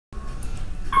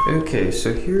Okay,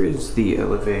 so here is the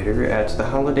elevator at the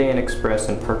Holiday Inn Express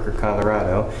in Parker,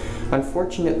 Colorado.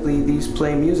 Unfortunately, these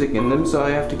play music in them, so I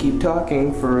have to keep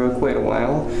talking for quite a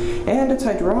while. And it's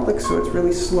hydraulic, so it's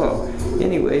really slow.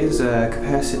 Anyways,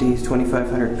 capacity is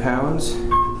 2,500 pounds.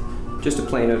 Just a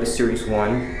plain Otis Series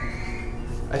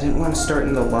 1. I didn't want to start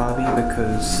in the lobby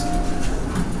because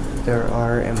there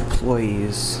are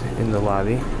employees in the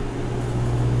lobby.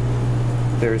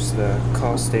 There's the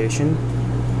call station.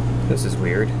 This is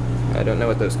weird. I don't know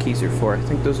what those keys are for. I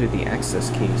think those are the access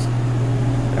keys.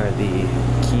 Or the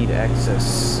key to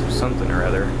access something or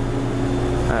other.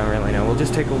 I don't really know. We'll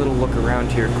just take a little look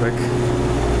around here quick.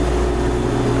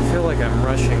 I feel like I'm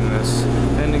rushing this.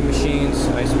 Vending machines,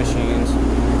 ice machines.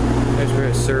 There's where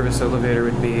a service elevator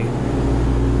would be.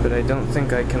 But I don't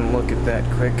think I can look at that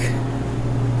quick.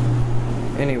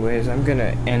 Anyways, I'm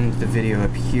gonna end the video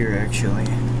up here actually.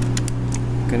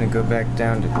 I'm gonna go back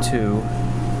down to 2.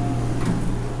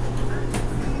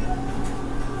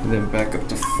 And then back up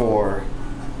to 4.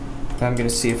 I'm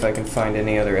gonna see if I can find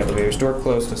any other elevators. Door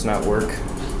closed does not work.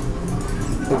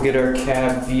 We'll get our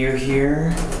cab view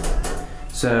here.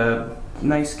 It's a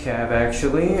nice cab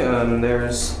actually.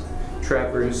 There's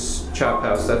Trapper's Chop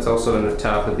House. That's also in the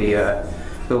top of the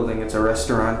building. It's a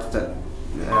restaurant that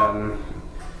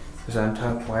is on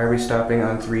top. Why are we stopping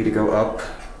on 3 to go up?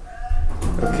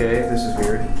 Okay, this is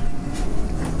weird.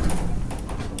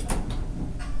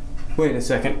 Wait a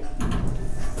second.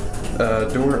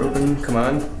 Door open, come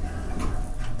on.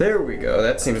 There we go,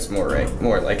 that seems more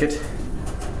like it.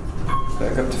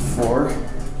 Back up to 4.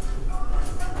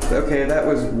 Okay, that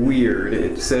was weird.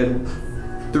 It said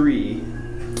 3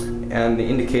 and the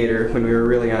indicator when we were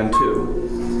really on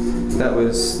 2. That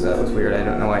was weird. I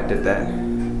don't know why it did that.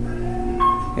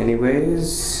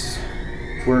 Anyways,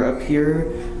 we're up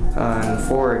here on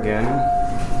 4 again.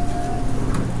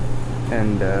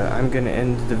 And I'm gonna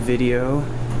end the video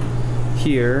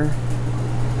here.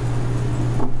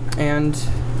 And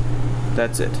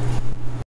that's it.